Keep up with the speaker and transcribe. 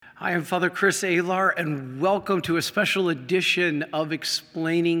Hi, I'm Father Chris Alar, and welcome to a special edition of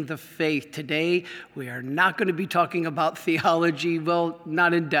Explaining the Faith. Today, we are not going to be talking about theology, well,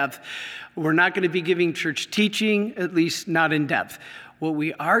 not in depth. We're not going to be giving church teaching, at least not in depth. What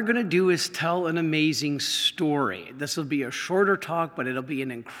we are going to do is tell an amazing story. This will be a shorter talk, but it'll be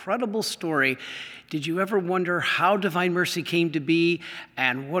an incredible story. Did you ever wonder how Divine Mercy came to be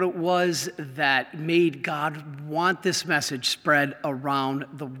and what it was that made God want this message spread around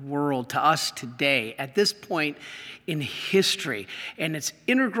the world to us today, at this point in history? And it's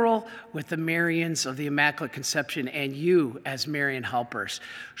integral with the Marians of the Immaculate Conception and you as Marian helpers.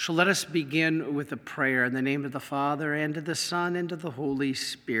 So let us begin with a prayer in the name of the Father, and of the Son, and of the Holy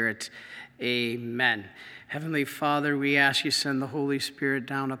Spirit. Amen. Heavenly Father, we ask you to send the Holy Spirit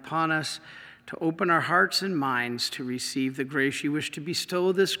down upon us to open our hearts and minds to receive the grace you wish to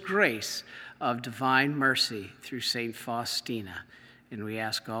bestow, this grace of divine mercy through St. Faustina. And we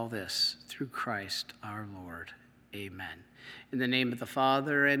ask all this through Christ our Lord. Amen. In the name of the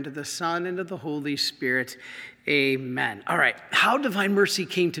Father, and of the Son, and of the Holy Spirit. Amen. All right, how Divine Mercy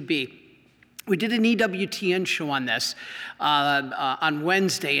came to be. We did an EWTN show on this on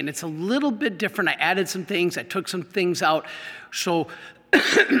Wednesday, and it's a little bit different. I added some things. I took some things out. So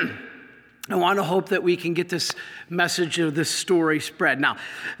I want to hope that we can get this message of this story spread. Now,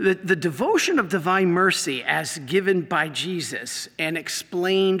 the devotion of Divine Mercy as given by Jesus and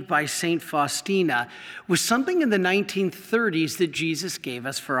explained by St. Faustina was something in the 1930s that Jesus gave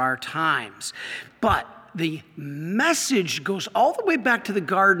us for our times. But the message goes all the way back to the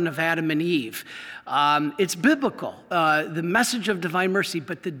Garden of Adam and Eve. It's biblical, the message of Divine Mercy,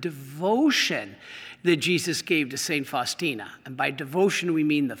 but the devotion that Jesus gave to St. Faustina. And by devotion, we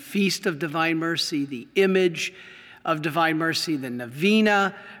mean the Feast of Divine Mercy, the image of Divine Mercy, the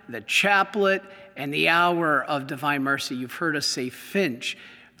novena, the chaplet, and the hour of Divine Mercy. You've heard us say Finch.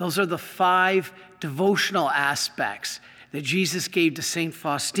 Those are the 5 devotional aspects that Jesus gave to St.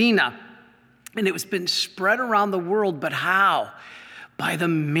 Faustina. And it was been spread around the world, but how? By the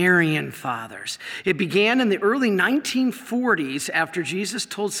Marian Fathers. It began in the early 1940s after Jesus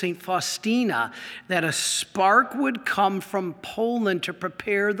told St. Faustina that a spark would come from Poland to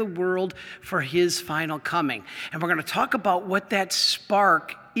prepare the world for his final coming. And we're going to talk about what that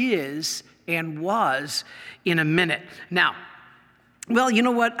spark is and was in a minute. Now, well, you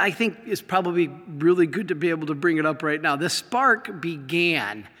know what? I think it's probably really good to be able to bring it up right now. This spark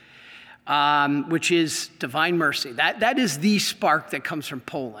began which is Divine Mercy. That is the spark that comes from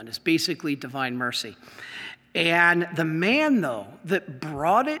Poland. It's basically Divine Mercy. And the man, though, that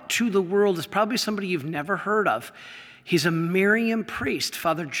brought it to the world is probably somebody you've never heard of. He's a Marian priest,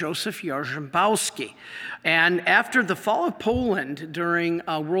 Father Joseph Jarzembowski. And after the fall of Poland during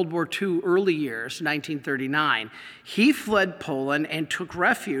World War II early years, 1939, he fled Poland and took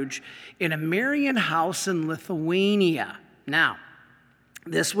refuge in a Marian house in Lithuania. Now,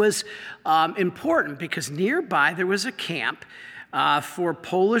 this was important because nearby there was a camp for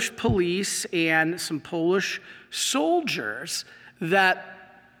Polish police and some Polish soldiers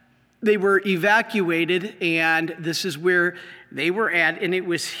that they were evacuated, and this is where they were at. And it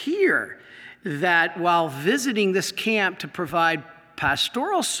was here that while visiting this camp to provide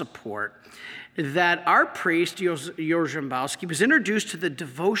pastoral support, that our priest, Jarzembowski, was introduced to the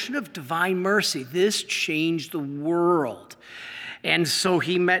devotion of Divine Mercy. This changed the world. And so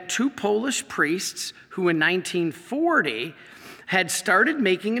he met 2 Polish priests who in 1940 had started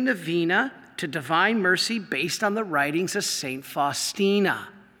making a novena to Divine Mercy based on the writings of St. Faustina.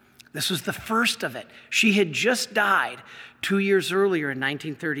 This was the first of it. She had just died 2 years earlier in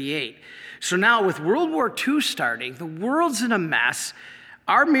 1938. So now with World War II starting, the world's in a mess.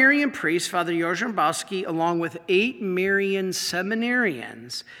 Our Marian priest, Father Jarzembowski, along with 8 Marian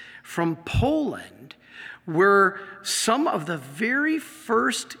seminarians from Poland, were some of the very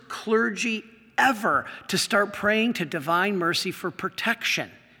first clergy ever to start praying to Divine Mercy for protection.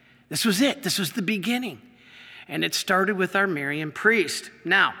 This was it. This was the beginning. And it started with our Marian priest.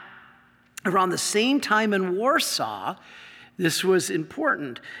 Now, around the same time in Warsaw, this was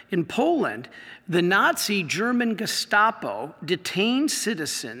important. In Poland, the Nazi German Gestapo detained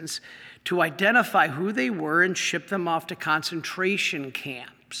citizens to identify who they were and ship them off to concentration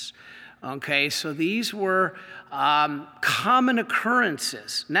camps. Okay, so these were common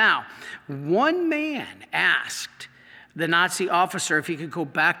occurrences. Now, one man asked the Nazi officer if he could go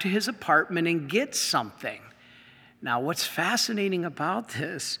back to his apartment and get something. Now, what's fascinating about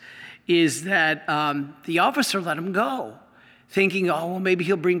this is that the officer let him go, thinking, oh, well, maybe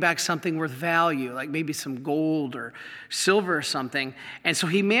he'll bring back something worth value, like maybe some gold or silver or something. And so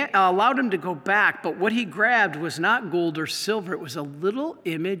he allowed him to go back, but what he grabbed was not gold or silver. It was a little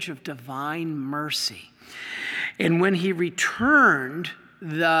image of divine mercy. And when he returned,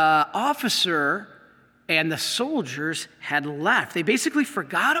 the officer and the soldiers had left. They basically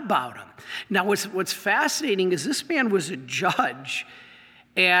forgot about him. Now, what's fascinating is this man was a judge.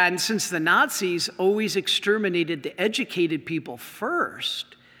 And since the Nazis always exterminated the educated people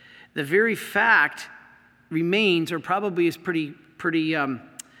first, the very fact remains, or probably is pretty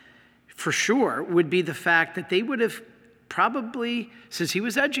for sure, would be the fact that they would have probably, since he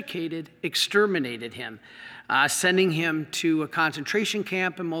was educated, exterminated him, sending him to a concentration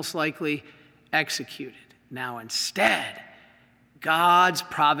camp and most likely executed. Now, instead, God's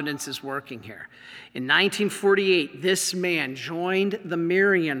providence is working here. In 1948, this man joined the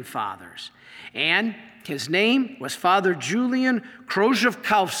Marian Fathers, and his name was Father Julian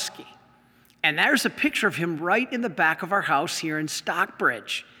Krozhkovsky. And there's a picture of him right in the back of our house here in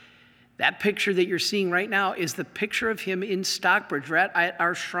Stockbridge. That picture that you're seeing right now is the picture of him in Stockbridge, right at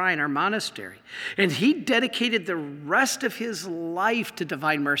our shrine, our monastery. And he dedicated the rest of his life to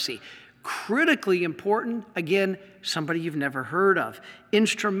divine mercy. Critically important, again, somebody you've never heard of,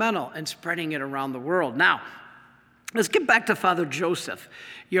 instrumental in spreading it around the world. Now, let's get back to Father Joseph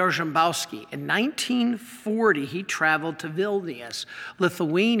Jarzembowski. In 1940, he traveled to Vilnius,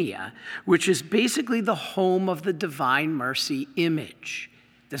 Lithuania, which is basically the home of the Divine Mercy image.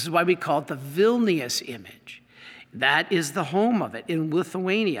 This is why we call it the Vilnius image. That is the home of it in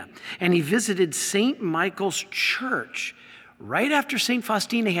Lithuania. And he visited St. Michael's Church. Right after St.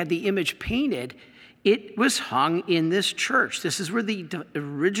 Faustina had the image painted, it was hung in this church. This is where the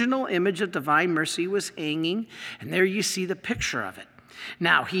original image of Divine Mercy was hanging, and there you see the picture of it.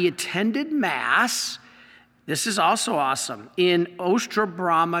 Now, he attended Mass, this is also awesome, in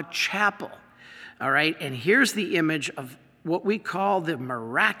Ostrobrama Chapel, all right? And here's the image of what we call the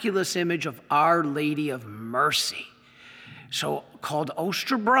miraculous image of Our Lady of Mercy. So called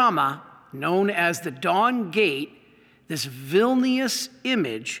Ostrobrama, known as the Dawn Gate, this Vilnius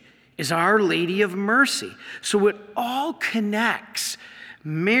image is Our Lady of Mercy. So it all connects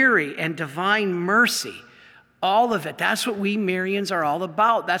Mary and divine mercy, all of it. That's what we Marians are all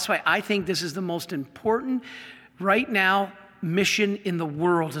about. That's why I think this is the most important right now mission in the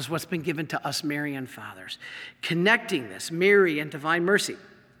world is what's been given to us Marian fathers, connecting this, Mary and divine mercy.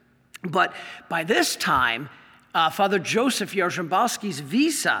 But by this time, Father Joseph Jarzembowski's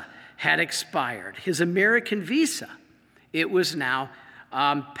visa had expired, his American visa. It was now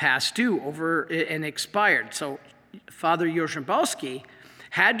past due, over and expired. So Father Jarzembowski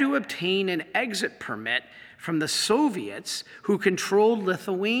had to obtain an exit permit from the Soviets who controlled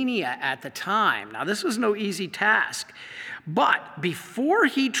Lithuania at the time. Now, this was no easy task. But before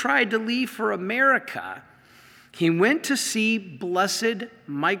he tried to leave for America, he went to see Blessed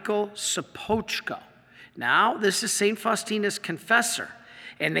Michael Sopoćko. Now, this is St. Faustina's confessor.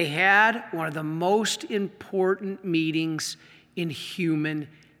 And they had one of the most important meetings in human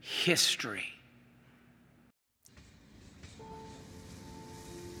history.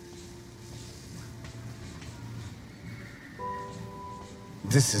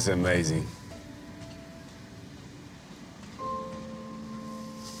 This is amazing.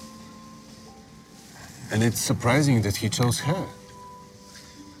 And it's surprising that he chose her.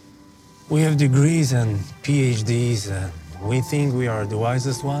 We have degrees and PhDs, and we think we are the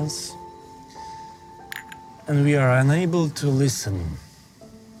wisest ones. And we are unable to listen.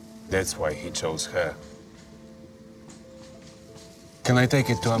 That's why he chose her. Can I take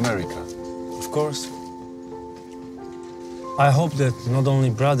it to America? Of course. I hope that not only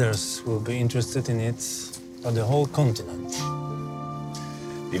brothers will be interested in it, but the whole continent.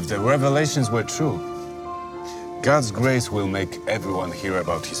 If the revelations were true, God's grace will make everyone hear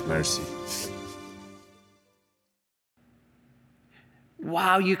about his mercy.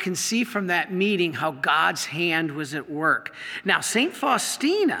 Wow, you can see from that meeting how God's hand was at work. Now, St.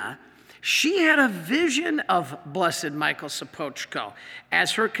 Faustina, she had a vision of Blessed Michael Sopoćko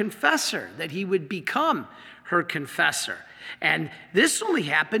as her confessor, that he would become her confessor. And this only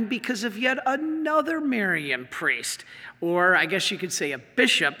happened because of yet another Marian priest, or I guess you could say a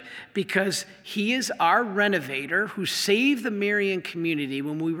bishop, because he is our renovator who saved the Marian community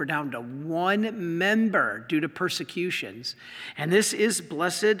when we were down to one member due to persecutions. And this is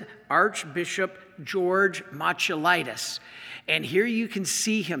Blessed Archbishop George Matulaitis. And here you can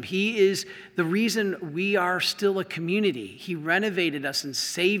see him. He is the reason we are still a community. He renovated us and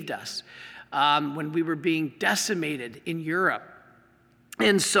saved us when we were being decimated in Europe.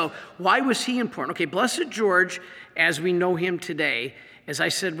 And so why was he important? Okay, Blessed George, as we know him today, as I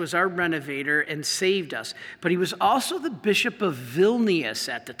said, was our renovator and saved us. But he was also the Bishop of Vilnius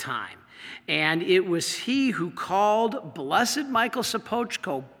at the time. And it was he who called Blessed Michael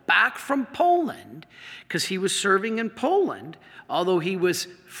Sopoćko back from Poland, because he was serving in Poland, although he was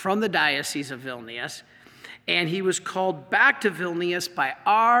from the Diocese of Vilnius. And he was called back to Vilnius by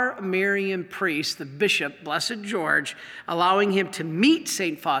our Marian priest, the bishop, Blessed George, allowing him to meet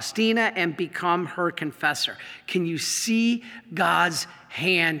St. Faustina and become her confessor. Can you see God's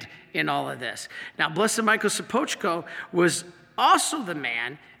hand in all of this? Now, Blessed Michael Sopoćko was also the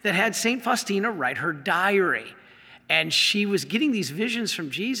man that had St. Faustina write her diary. And she was getting these visions from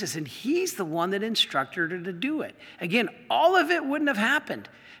Jesus, and he's the one that instructed her to do it. Again, all of it wouldn't have happened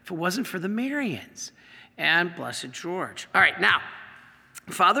if it wasn't for the Marians and Blessed George. All right, now,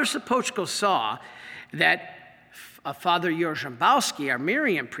 Father Sopoćko saw that Father Jarzembowski, our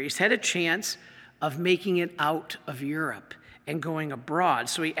Marian priest, had a chance of making it out of Europe and going abroad.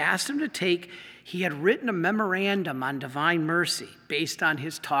 So he asked him to he had written a memorandum on divine mercy based on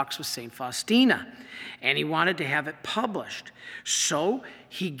his talks with St. Faustina, and he wanted to have it published. So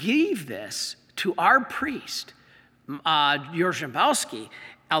he gave this to our priest, Jarzembowski,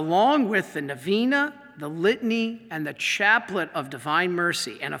 along with the Novena, the Litany, and the Chaplet of Divine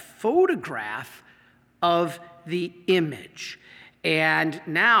Mercy, and a photograph of the image. And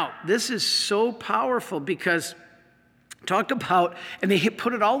now, this is so powerful because talked about, and they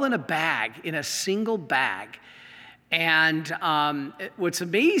put it all in a bag, in a single bag. And what's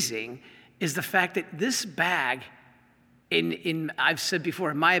amazing is the fact that this bag, I've said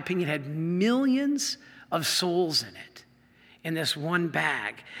before, in my opinion, had millions of souls in it, in this one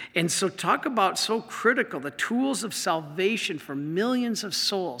bag. And so talk about so critical, the tools of salvation for millions of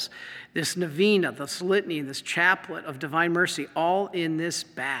souls, this novena, this litany, this chaplet of divine mercy, all in this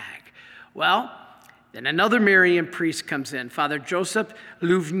bag. Well, then another Marian priest comes in, Father Joseph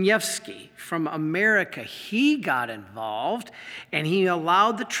Lubniewski from America. He got involved, and he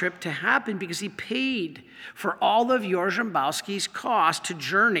allowed the trip to happen because he paid for all of Jarzembowski's cost to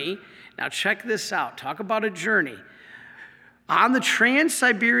journey. Now check this out. Talk about a journey. On the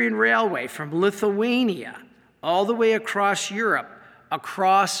Trans-Siberian Railway from Lithuania all the way across Europe,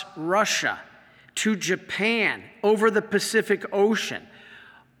 across Russia, to Japan, over the Pacific Ocean,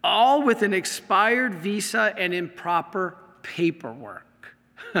 all with an expired visa and improper paperwork.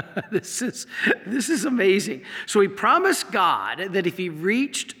 This is amazing. So he promised God that if he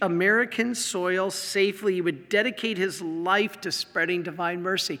reached American soil safely, he would dedicate his life to spreading divine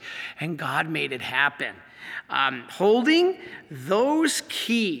mercy. And God made it happen. Holding those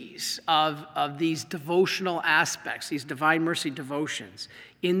keys of these devotional aspects, these divine mercy devotions,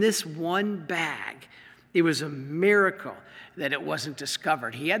 in this one bag, it was a miracle that it wasn't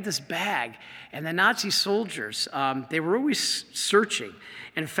discovered. He had this bag, and the Nazi soldiers, they were always searching.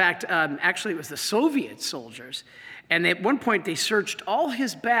 In fact, actually, it was the Soviet soldiers. And at one point, they searched all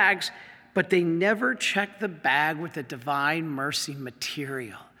his bags, but they never checked the bag with the divine mercy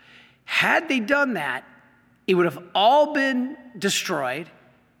material. Had they done that, it would have all been destroyed.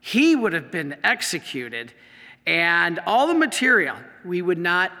 He would have been executed, and all the material we would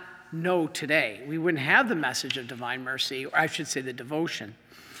not know today. We wouldn't have the message of divine mercy, or I should say the devotion.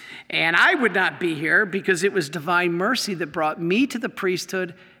 And I would not be here because it was divine mercy that brought me to the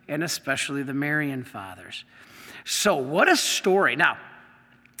priesthood, and especially the Marian Fathers. So what a story. Now,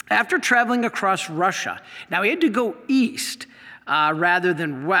 after traveling across Russia, now he had to go east rather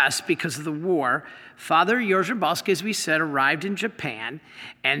than west because of the war. Father Jarzembowski, as we said, arrived in Japan,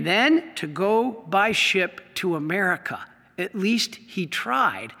 and then to go by ship to America. At least he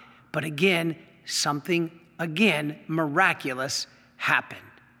tried. But again, something miraculous happened.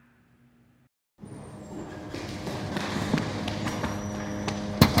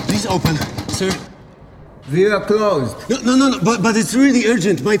 Please open, sir. We are closed. No, but it's really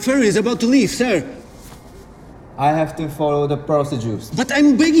urgent. My ferry is about to leave, sir. I have to follow the procedures. But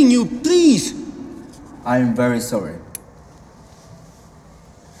I'm begging you, please. I am very sorry.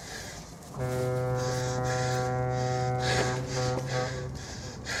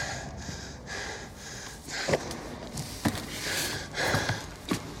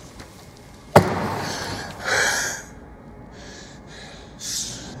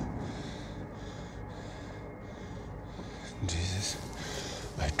 Jesus,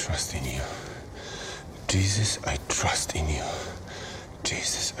 I trust in you. Jesus, I trust in you.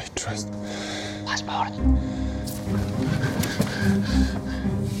 Jesus, I trust. Passport.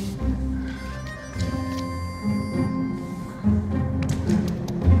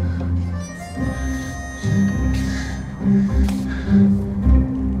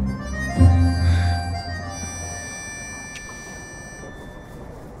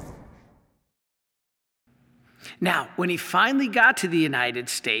 Now, when he finally got to the United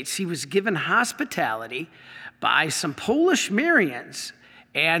States, he was given hospitality by some Polish Marians,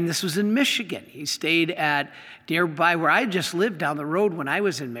 and this was in Michigan. He stayed at nearby where I just lived down the road when I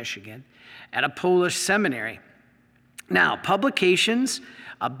was in Michigan, at a Polish seminary. Now, publications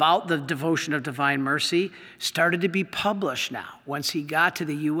about the devotion of Divine Mercy started to be published now once he got to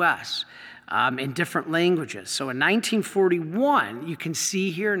the U.S. In different languages. So in 1941, you can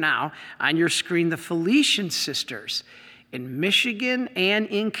see here now on your screen the Felician sisters in Michigan and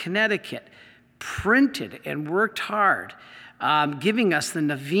in Connecticut printed and worked hard, giving us the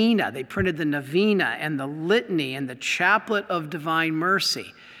novena. They printed the novena and the litany and the chaplet of Divine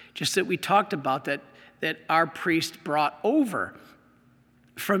Mercy, just that we talked about that our priest brought over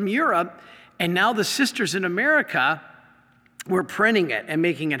from Europe, and now the sisters in America were printing it and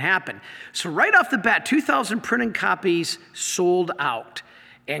making it happen. So right off the bat, 2,000 printed copies sold out,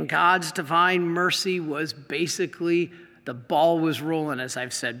 and God's Divine Mercy was basically, the ball was rolling, as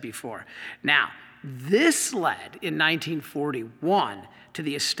I've said before. Now, this led in 1941 to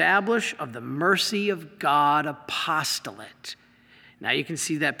the establishment of the Mercy of God Apostolate. Now you can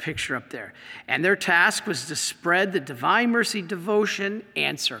see that picture up there. And their task was to spread the Divine Mercy devotion,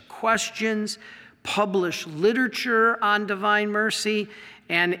 answer questions, publish literature on Divine Mercy,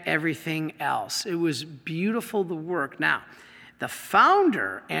 and everything else. It was beautiful, the work. Now, the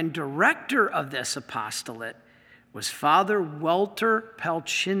founder and director of this apostolate was Father Walter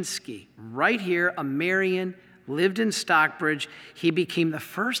Pelczynski, right here, a Marian, lived in Stockbridge. He became the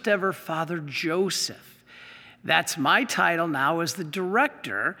first ever Father Joseph. That's my title now as the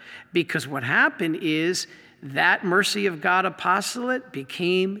director, because what happened is that Mercy of God Apostolate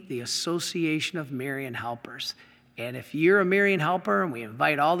became the Association of Marian Helpers. And if you're a Marian Helper, and we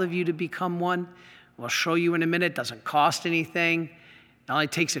invite all of you to become one, we'll show you in a minute. It doesn't cost anything. It only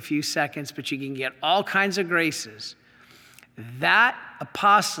takes a few seconds, but you can get all kinds of graces. That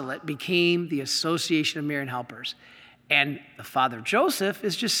apostolate became the Association of Marian Helpers. And the Father Joseph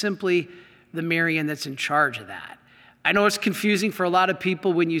is just simply the Marian that's in charge of that. I know it's confusing for a lot of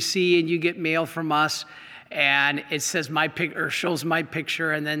people when you see and you get mail from us and it says shows my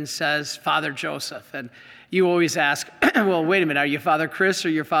picture and then says Father Joseph. And you always ask, well, wait a minute, are you Father Chris or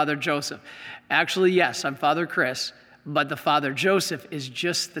you're Father Joseph? Actually, yes, I'm Father Chris, but the Father Joseph is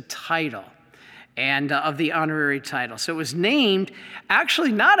just the title and of the honorary title. So it was named,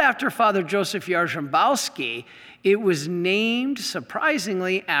 actually not after Father Joseph Jarzembowski. It was named,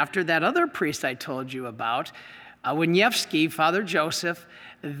 surprisingly, after that other priest I told you about, Wieniawski, Father Joseph,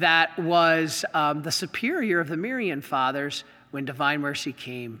 that was the superior of the Marian Fathers when Divine Mercy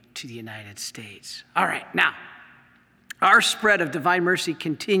came to the United States. All right, now, our spread of Divine Mercy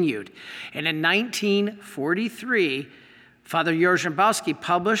continued. And in 1943, Father Jarzembowski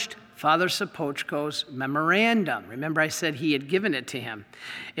published Father Sopoćko's memorandum. Remember, I said he had given it to him.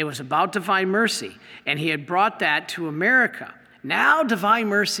 It was about Divine Mercy, and he had brought that to America. Now Divine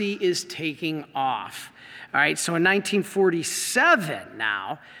Mercy is taking off. All right, so in 1947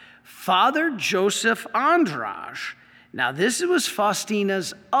 now, Father Joseph Andrade, now this was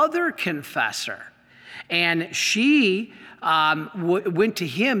Faustina's other confessor, and she went to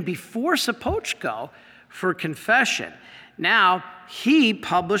him before Sopoćko for confession. Now, he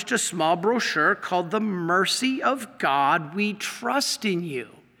published a small brochure called The Mercy of God, We Trust in You.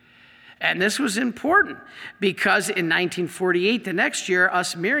 And this was important because in 1948, the next year,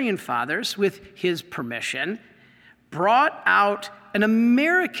 us Marian Fathers, with his permission, brought out an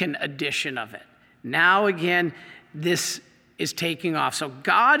American edition of it. Now, again, this is taking off. So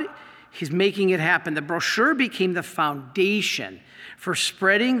God is making it happen. The brochure became the foundation for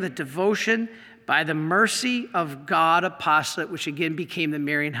spreading the devotion by the Mercy of God Apostolate, which again became the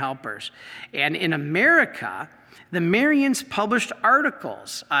Marian Helpers. And in America, the Marians published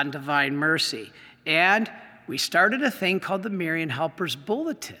articles on Divine Mercy, and we started a thing called the Marian Helpers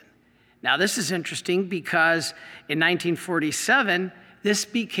Bulletin. Now, this is interesting because in 1947, this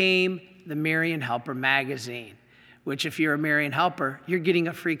became the Marian Helper magazine, which if you're a Marian Helper, you're getting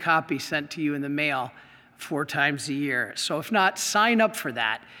a free copy sent to you in the mail 4 times a year. So if not, sign up for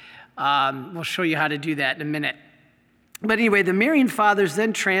that. We'll show you how to do that in a minute. But anyway, the Marian Fathers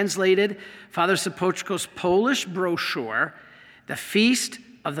then translated Father Sopoćko's Polish brochure, The Feast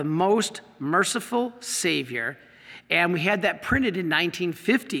of the Most Merciful Savior, and we had that printed in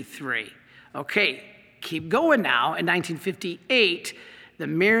 1953. Okay, keep going now. In 1958, the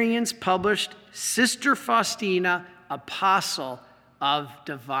Marians published Sister Faustina, Apostle of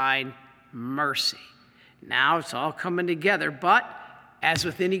Divine Mercy. Now it's all coming together, but as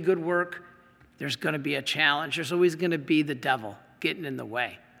with any good work, there's going to be a challenge. There's always going to be the devil getting in the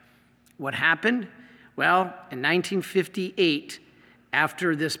way. What happened? Well, in 1958,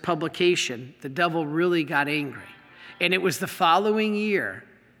 after this publication, the devil really got angry. And it was the following year,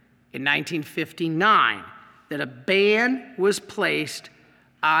 in 1959, that a ban was placed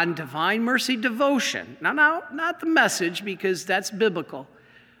on Divine Mercy devotion. Now, not the message, because that's biblical,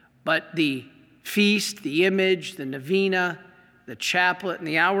 but the feast, the image, the novena, the chaplet, and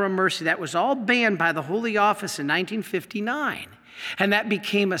the hour of mercy, that was all banned by the Holy Office in 1959. And that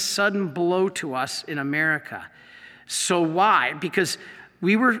became a sudden blow to us in America. So why? Because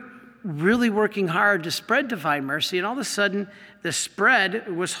we were really working hard to spread Divine Mercy, and all of a sudden the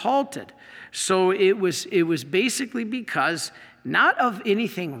spread was halted. So it was basically because not of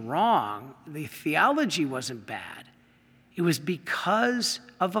anything wrong, the theology wasn't bad. It was because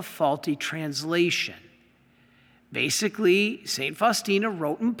of a faulty translation. Basically, St. Faustina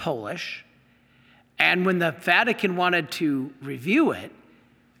wrote in Polish, and when the Vatican wanted to review it,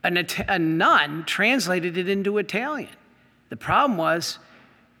 a nun translated it into Italian. The problem was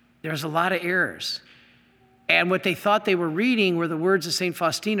there's a lot of errors. And what they thought they were reading were the words of St.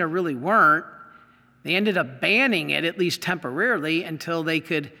 Faustina really weren't. They ended up banning it, at least temporarily, until they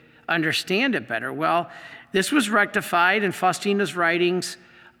could understand it better. Well, this was rectified, and Faustina's writings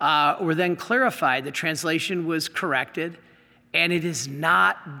were then clarified. The translation was corrected, and it is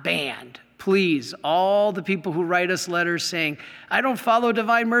not banned. Please, all the people who write us letters saying, I don't follow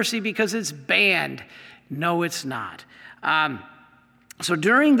Divine Mercy because it's banned. No, it's not. So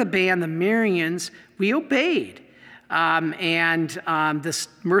during the ban, the Marians, we obeyed. This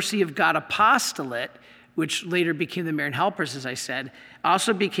Mercy of God apostolate, which later became the Marian Helpers, as I said,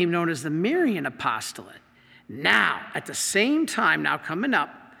 also became known as the Marian apostolate. Now, at the same time, now coming up,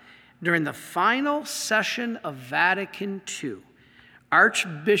 during the final session of Vatican II,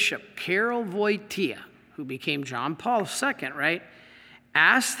 Archbishop Karol Wojtyła, who became John Paul II, right,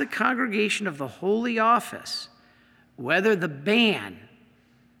 asked the congregation of the Holy Office whether the ban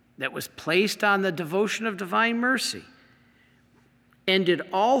that was placed on the devotion of Divine Mercy ended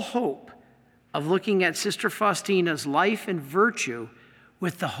all hope of looking at Sister Faustina's life and virtue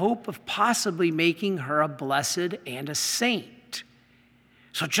with the hope of possibly making her a blessed and a saint.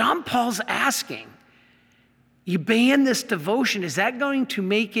 So John Paul's asking, you ban this devotion, is that going to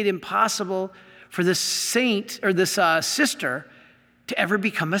make it impossible for this saint or this sister to ever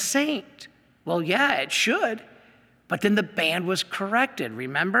become a saint? Well, yeah, it should. But then the ban was corrected,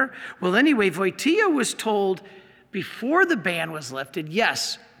 remember? Well, anyway, Wojtyła was told before the ban was lifted,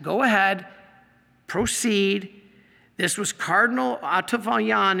 yes, go ahead, proceed. This was Cardinal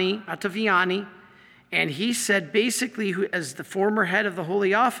Ottaviani, and he said basically, as the former head of the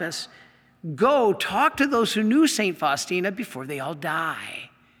Holy Office, go talk to those who knew St. Faustina before they all die.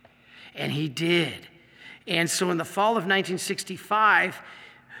 And he did. And so in the fall of 1965,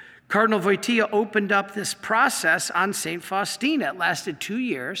 Cardinal Wojtyła opened up this process on St. Faustina. It lasted 2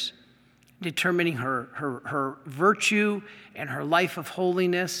 years, determining her virtue and her life of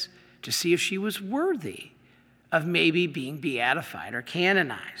holiness to see if she was worthy of maybe being beatified or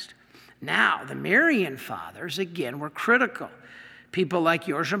canonized. Now, the Marian fathers, again, were critical. People like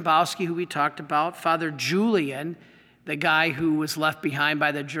Jarzembowski, who we talked about, Father Julian, the guy who was left behind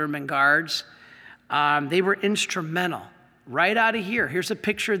by the German guards, they were instrumental. Right out of here, here's a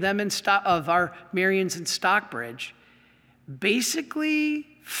picture of them of our Marians in Stockbridge, basically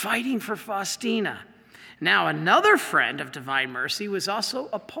fighting for Faustina. Now, another friend of Divine Mercy was also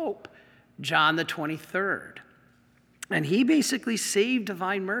a pope, John the 23rd. And he basically saved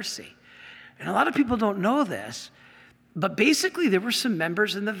Divine Mercy. And a lot of people don't know this, but basically there were some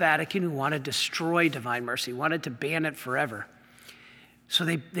members in the Vatican who wanted to destroy Divine Mercy, wanted to ban it forever. So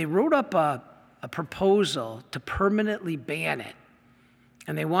they wrote up a proposal to permanently ban it.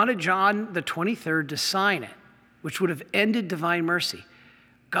 And they wanted John the 23rd to sign it, which would have ended Divine Mercy.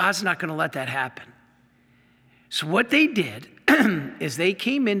 God's not going to let that happen. So what they did is they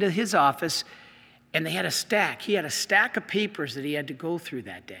came into his office and they had a stack. He had a stack of papers that he had to go through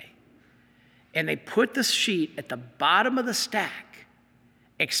that day. And they put the sheet at the bottom of the stack,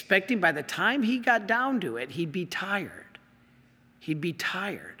 expecting by the time he got down to it, he'd be tired. He'd be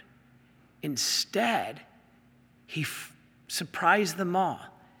tired. Instead, he surprised them all.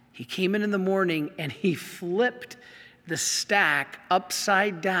 He came in the morning and he flipped the stack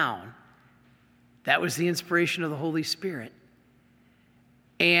upside down. That was the inspiration of the Holy Spirit.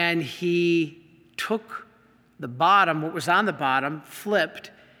 And he took the bottom, what was on the bottom,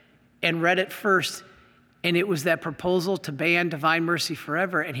 flipped, and read it first. And it was that proposal to ban Divine Mercy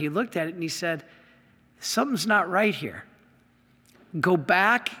forever. And he looked at it and he said, something's not right here. Go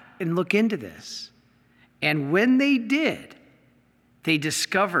back and look into this. And when they did, they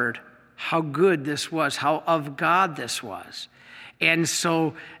discovered how good this was, how of God this was. And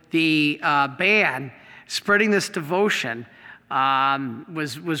so the band spreading this devotion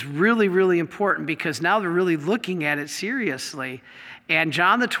was really, really important, because now they're really looking at it seriously. And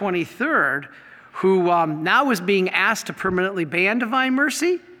John the 23rd, who now is being asked to permanently ban divine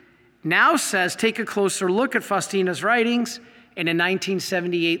mercy, now says, take a closer look at Faustina's writings. And in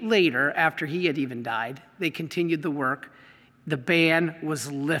 1978, later, after he had even died, they continued the work. The ban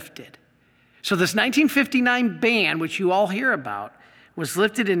was lifted. So this 1959 ban, which you all hear about, was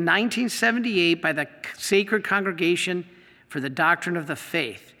lifted in 1978 by the Sacred Congregation for the Doctrine of the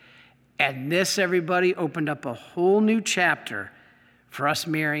Faith. And this, everybody, opened up a whole new chapter for us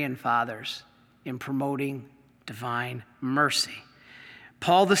Marian fathers in promoting divine mercy.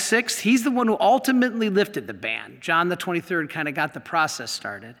 Paul VI, he's the one who ultimately lifted the ban. John the 23rd kind of got the process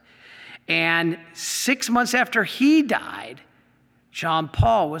started. And 6 months after he died, John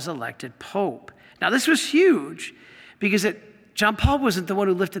Paul was elected Pope. Now, this was huge because John Paul wasn't the one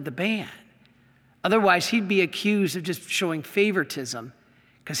who lifted the ban. Otherwise, he'd be accused of just showing favoritism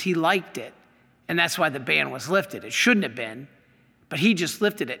because he liked it. And that's why the ban was lifted. It shouldn't have been, but he just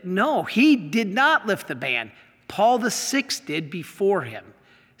lifted it. No, he did not lift the ban. Paul VI did before him,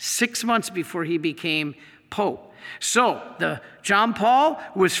 6 months before he became Pope. So John Paul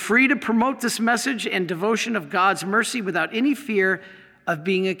was free to promote this message and devotion of God's mercy without any fear of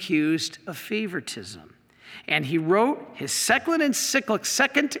being accused of favoritism. And he wrote his second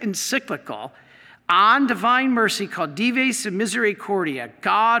encyclical on divine mercy called Dives Misericordia,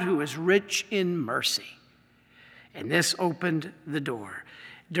 God who is rich in mercy. And this opened the door.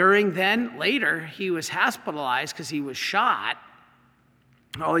 Later, he was hospitalized because he was shot.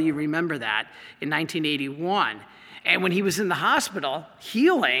 Oh, you remember that, in 1981. And when he was in the hospital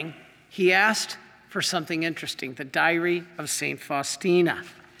healing, he asked for something interesting, the Diary of St. Faustina.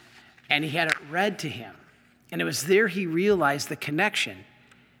 And he had it read to him. And it was there he realized the connection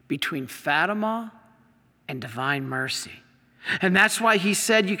between Fatima and divine mercy. And that's why he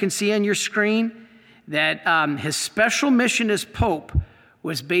said, you can see on your screen, that his special mission as Pope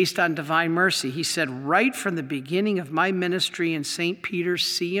was based on divine mercy. He said, right from the beginning of my ministry in St. Peter's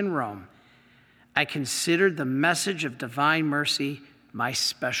See in Rome, I considered the message of divine mercy my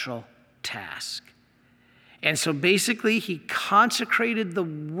special task. And so basically, he consecrated the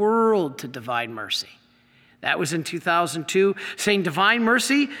world to divine mercy. That was in 2002, saying divine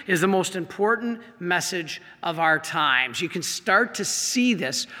mercy is the most important message of our times. You can start to see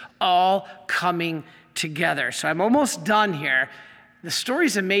this all coming together. So I'm almost done here. The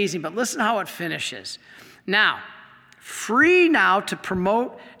story's amazing, but listen how it finishes. Now, free now to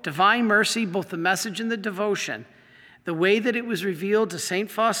promote divine mercy, both the message and the devotion, the way that it was revealed to St.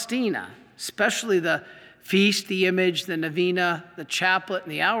 Faustina, especially the feast, the image, the novena, the chaplet,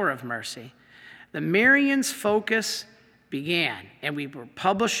 and the hour of mercy. The Marians' focus began, and we were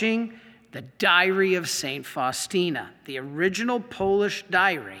publishing the Diary of St. Faustina, the original Polish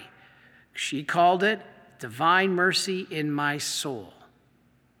diary. She called it Divine Mercy in My Soul.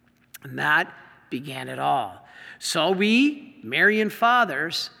 And that began it all. So we, Marian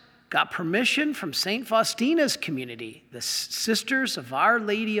fathers, got permission from St. Faustina's community, the Sisters of Our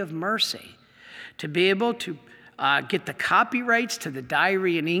Lady of Mercy, to be able to get the copyrights to the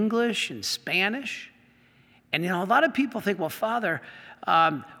diary in English and Spanish. And a lot of people think, well, Father,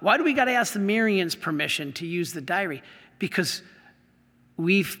 why do we got to ask the Marians permission to use the diary? Because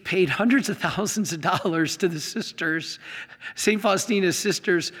we've paid hundreds of thousands of dollars to the sisters, St. Faustina's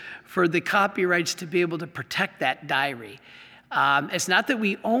sisters, for the copyrights to be able to protect that diary. It's not that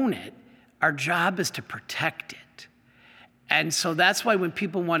we own it. Our job is to protect it. And so that's why when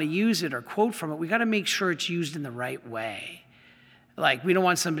people want to use it or quote from it, we got to make sure it's used in the right way. Like, we don't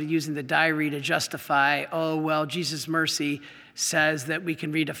want somebody using the diary to justify, oh, well, Jesus' mercy says that we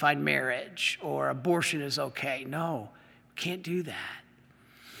can redefine marriage or abortion is okay. No, we can't do that.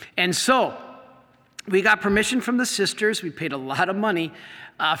 And so we got permission from the sisters. We paid a lot of money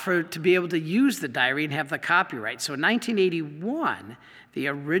to be able to use the diary and have the copyright. So in 1981, the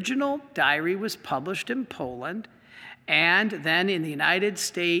original diary was published in Poland, and then in the United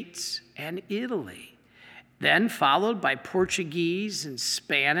States and Italy, then followed by Portuguese and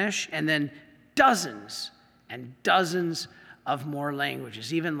Spanish, and then dozens and dozens of more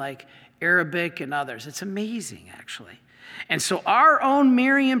languages, even like Arabic and others. It's amazing, actually. And so our own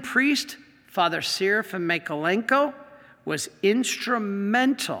Marian priest, Father Seraphim Mikolenko, was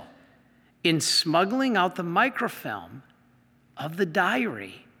instrumental in smuggling out the microfilm of the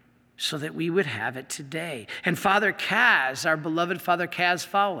diary so that we would have it today. And Father Kaz, our beloved Father Kaz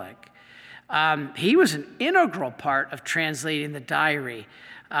Fowlick, he was an integral part of translating the diary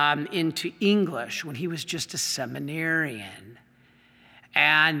into English when he was just a seminarian.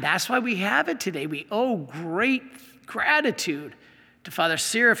 And that's why we have it today. We owe great gratitude to Father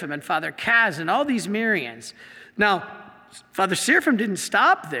Seraphim and Father Kaz and all these Marians. Now, Father Seraphim didn't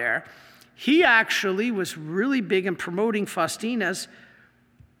stop there. He actually was really big in promoting Faustina's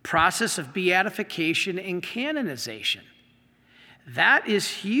process of beatification and canonization. That is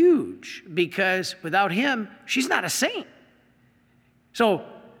huge because without him, she's not a saint. So,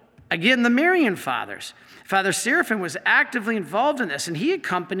 again, the Marian fathers. Father Seraphim was actively involved in this, and he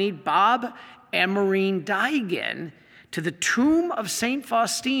accompanied Bob and Maureen Daigen to the tomb of St.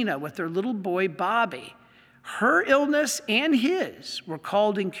 Faustina with their little boy, Bobby. Her illness and his were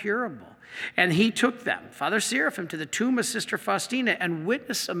called incurable, and he took them, Father Seraphim, to the tomb of Sister Faustina and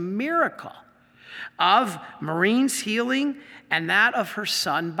witnessed a miracle of Maureen's healing and that of her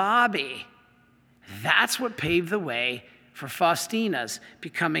son, Bobby. That's what paved the way for Faustina's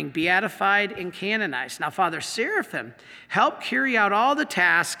becoming beatified and canonized. Now, Father Seraphim helped carry out all the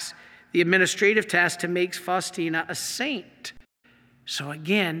tasks, the administrative tasks, to make Faustina a saint. So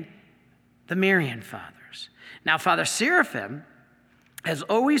again, the Marian fathers. Now, Father Seraphim has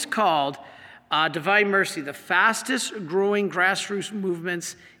always called Divine Mercy the fastest growing grassroots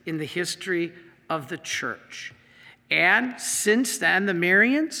movements in the history of the church. And since then, the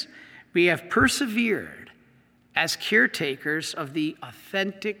Marians, we have persevered as caretakers of the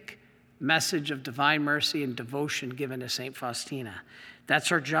authentic message of divine mercy and devotion given to St. Faustina.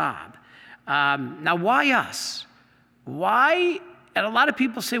 That's our job. Now, why us? Why? And a lot of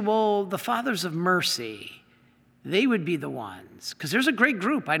people say, well, the Fathers of Mercy, they would be the ones. Because there's a great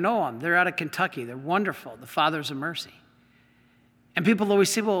group. I know them. They're out of Kentucky. They're wonderful, the Fathers of Mercy. And people always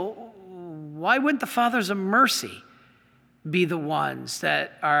say, well, why wouldn't the Fathers of Mercy be the ones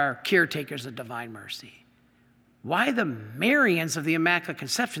that are caretakers of divine mercy? Why the Marians of the Immaculate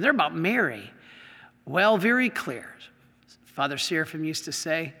Conception? They're about Mary. Well, very clear. Father Seraphim used to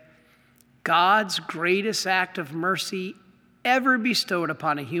say, God's greatest act of mercy ever bestowed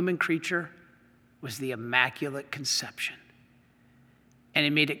upon a human creature was the Immaculate Conception. And he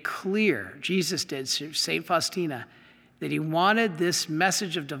made it clear, Jesus did, St. Faustina, that he wanted this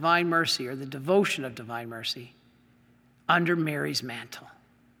message of divine mercy or the devotion of divine mercy under Mary's mantle.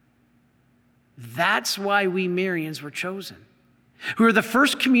 That's why we Marians were chosen. We were the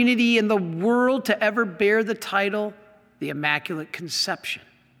first community in the world to ever bear the title, the Immaculate Conception.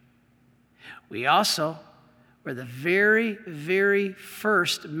 We also were the very, very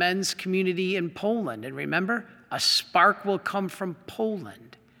first men's community in Poland. And remember, a spark will come from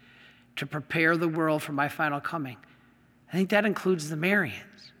Poland to prepare the world for my final coming. I think that includes the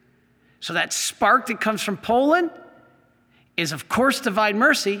Marians. So that spark that comes from Poland is, of course, divine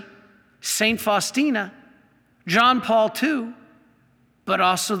mercy, St. Faustina, John Paul II, but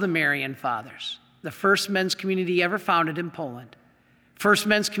also the Marian Fathers, the first men's community ever founded in Poland, first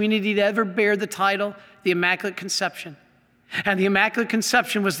men's community to ever bear the title, the Immaculate Conception. And the Immaculate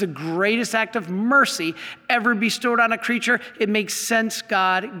Conception was the greatest act of mercy ever bestowed on a creature. It makes sense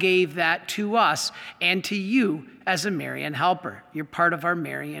God gave that to us and to you as a Marian helper. You're part of our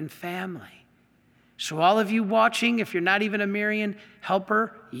Marian family. So all of you watching, if you're not even a Marian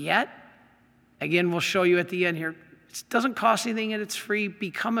helper yet, again, we'll show you at the end here. It doesn't cost anything and it's free.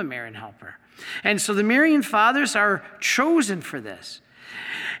 Become a Marian helper. And so the Marian Fathers are chosen for this.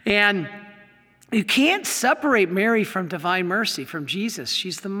 And you can't separate Mary from divine mercy, from Jesus.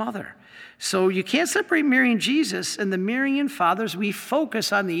 She's the mother. So you can't separate Mary and Jesus. And the Marian Fathers, we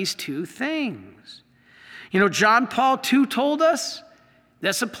focus on these two things. You know, John Paul II told us,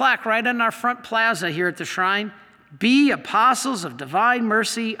 that's a plaque right on our front plaza here at the shrine, be apostles of divine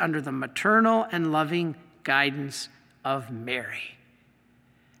mercy under the maternal and loving guidance of Mary.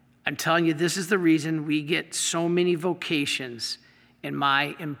 I'm telling you, this is the reason we get so many vocations, in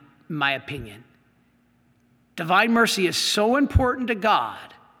my opinion. Divine mercy is so important to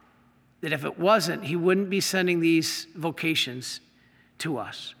God that if it wasn't, he wouldn't be sending these vocations to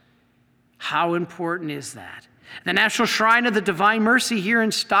us. How important is that? The National Shrine of the Divine Mercy here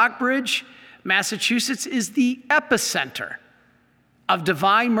in Stockbridge, Massachusetts, is the epicenter of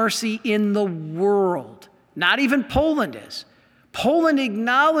divine mercy in the world. Not even Poland is. Poland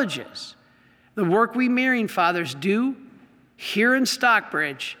acknowledges the work we Marian Fathers do here in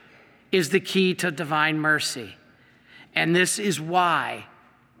Stockbridge is the key to divine mercy. And this is why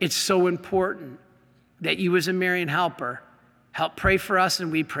it's so important that you as a Marian helper help pray for us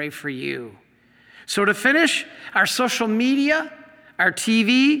and we pray for you. So to finish, our social media, our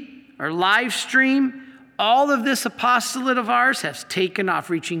TV, our live stream, all of this apostolate of ours has taken off,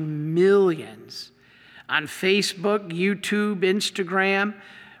 reaching millions on Facebook, YouTube, Instagram.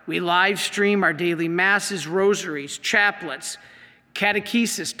 We live stream our daily masses, rosaries, chaplets,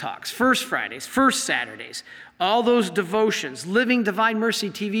 catechesis talks, First Fridays, First Saturdays, all those devotions, Living Divine Mercy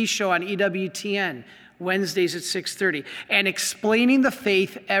TV show on EWTN, Wednesdays at 6:30, and Explaining the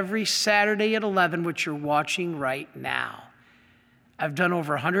Faith every Saturday at 11, which you're watching right now. I've done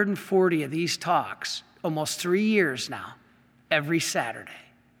over 140 of these talks, almost 3 years now, every Saturday.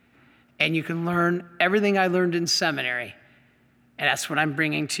 And you can learn everything I learned in seminary, and that's what I'm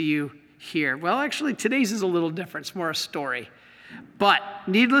bringing to you here. Well, actually, today's is a little different. It's more a story. But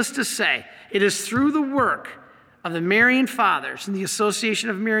needless to say, it is through the work of the Marian Fathers and the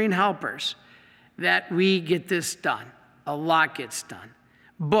Association of Marian Helpers that we get this done. A lot gets done.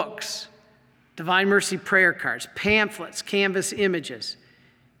 Books, Divine Mercy prayer cards, pamphlets, canvas images.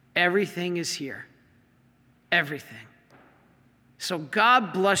 Everything is here. Everything. So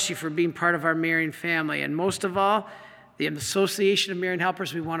God bless you for being part of our Marian family. And most of all, the Association of Marian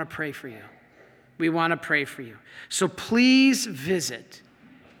Helpers, we want to pray for you. We want to pray for you. So please visit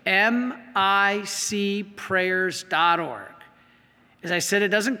micprayers.org. As I said, it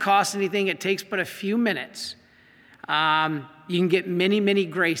doesn't cost anything. It takes but a few minutes. You can get many, many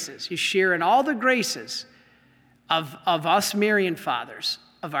graces. You share in all the graces of us Marian Fathers,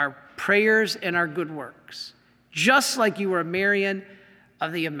 of our prayers and our good works. Just like you were a Marian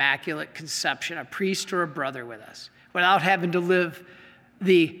of the Immaculate Conception, a priest or a brother with us, without having to live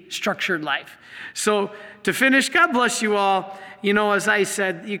the structured life. So to finish, God bless you all. You know, as I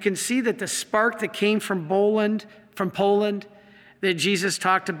said, you can see that the spark that came from Poland, that Jesus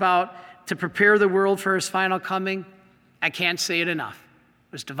talked about to prepare the world for his final coming, I can't say it enough.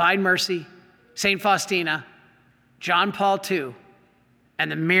 It was Divine Mercy, St. Faustina, John Paul II, and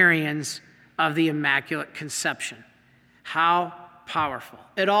the Marians of the Immaculate Conception. How powerful.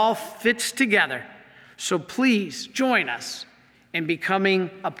 It all fits together. So please join us in becoming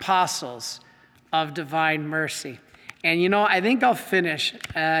apostles of Divine Mercy. And you know, I think I'll finish.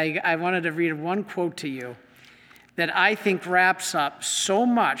 I wanted to read one quote to you that I think wraps up so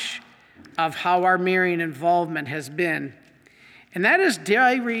much of how our Marian involvement has been. And that is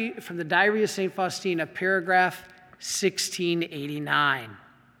from the Diary of St. Faustina, paragraph 1689.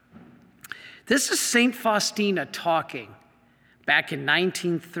 This is St. Faustina talking back in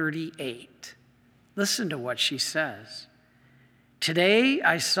 1938. Listen to what she says. Today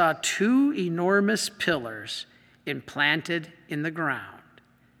I saw 2 enormous pillars implanted in the ground.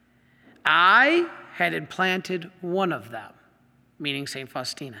 I had implanted one of them, meaning St.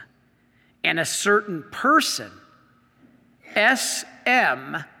 Faustina, and a certain person,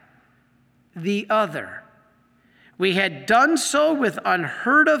 SM, the other. We had done so with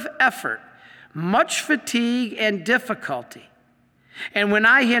unheard of effort, much fatigue and difficulty. And when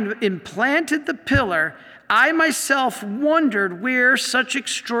I had implanted the pillar, I myself wondered where such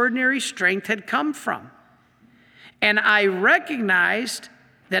extraordinary strength had come from. And I recognized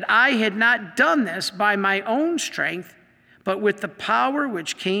that I had not done this by my own strength, but with the power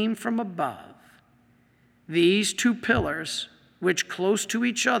which came from above. These 2 pillars, which close to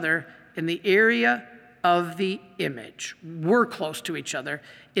each other in the area of the image, were close to each other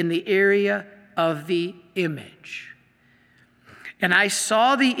in the area of the image. And I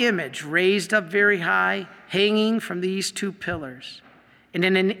saw the image raised up very high, hanging from these 2 pillars. And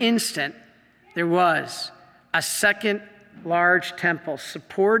in an instant, there was a second large temple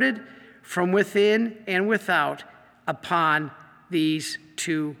supported from within and without upon these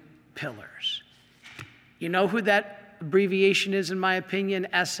 2 pillars. You know who that abbreviation is, in my opinion,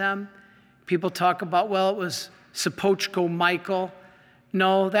 SM? People talk about, well, it was Sopoćko Michael.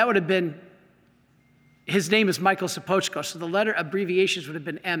 No, that would have been, his name is Michael Sopoćko, so the letter abbreviations would have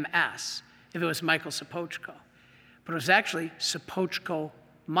been MS if it was Michael Sopoćko. But it was actually Sopoćko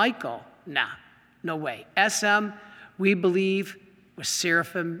Michael. Nah, no way. SM, we believe, was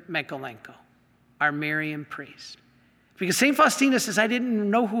Seraphim Mikolenko, our Marian priest. Because St. Faustina says, I didn't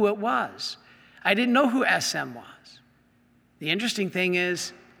know who it was. I didn't know who SM was. The interesting thing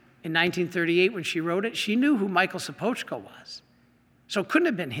is, in 1938, when she wrote it, she knew who Michael Sopoćko was. So it couldn't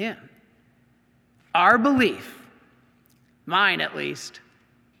have been him. Our belief, mine at least,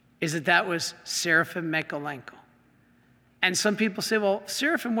 is that that was Seraphim Mikolenko. And some people say, well,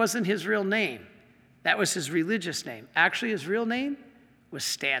 Seraphim wasn't his real name. That was his religious name. Actually, his real name was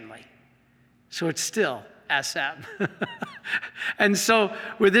Stanley. So it's still SM. And so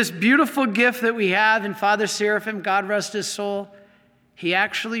with this beautiful gift that we have in Father Seraphim, God rest his soul, he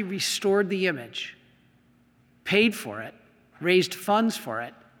actually restored the image, paid for it, raised funds for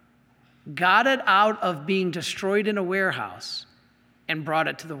it, got it out of being destroyed in a warehouse, and brought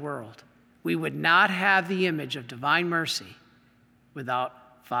it to the world. We would not have the image of Divine Mercy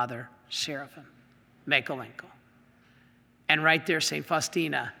without Father Seraphim, Mikolenko. And right there, St.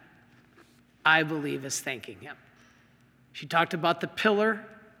 Faustina, I believe, is thanking him. She talked about the pillar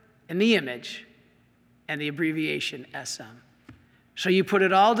and the image and the abbreviation SM. So you put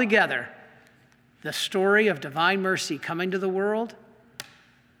it all together, the story of divine mercy coming to the world,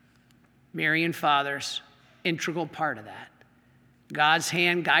 Marian Fathers, integral part of that. God's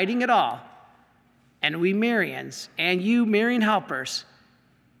hand guiding it all, and we Marians, and you Marian helpers,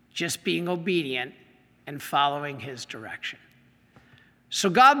 just being obedient and following his direction. So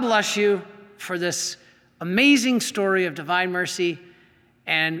God bless you for this amazing story of divine mercy,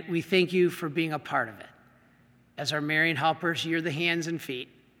 and we thank you for being a part of it. As our Marian helpers, you're the hands and feet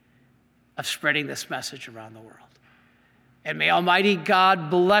of spreading this message around the world. And may Almighty God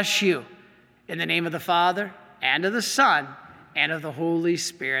bless you in the name of the Father, and of the Son, and of the Holy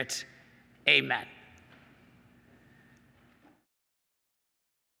Spirit. Amen.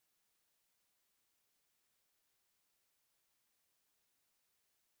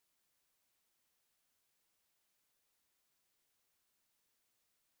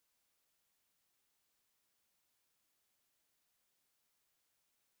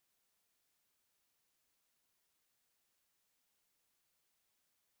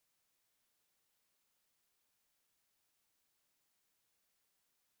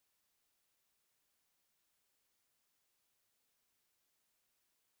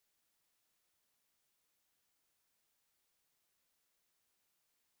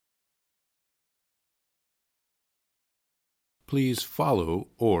 Please follow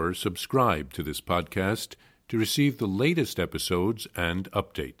or subscribe to this podcast to receive the latest episodes and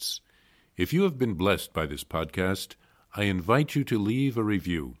updates. If you have been blessed by this podcast, I invite you to leave a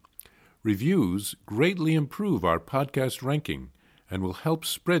review. Reviews greatly improve our podcast ranking and will help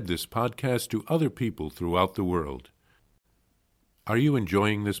spread this podcast to other people throughout the world. Are you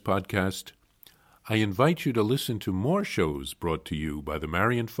enjoying this podcast? I invite you to listen to more shows brought to you by the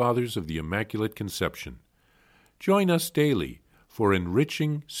Marian Fathers of the Immaculate Conception. Join us daily for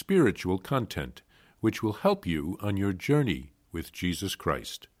enriching spiritual content, which will help you on your journey with Jesus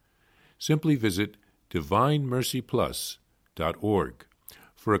Christ. Simply visit DivineMercyPlus.org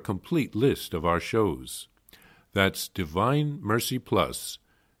for a complete list of our shows. That's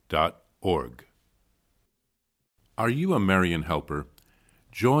DivineMercyPlus.org. Are you a Marian helper?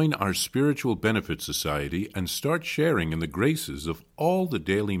 Join our Spiritual Benefit Society and start sharing in the graces of all the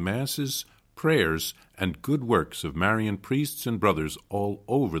daily masses, prayers, and good works of Marian priests and brothers all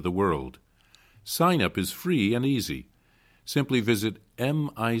over the world. Sign up is free and easy. Simply visit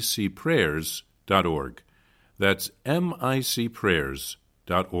micprayers.org. That's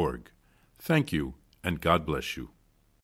micprayers.org. Thank you, and God bless you.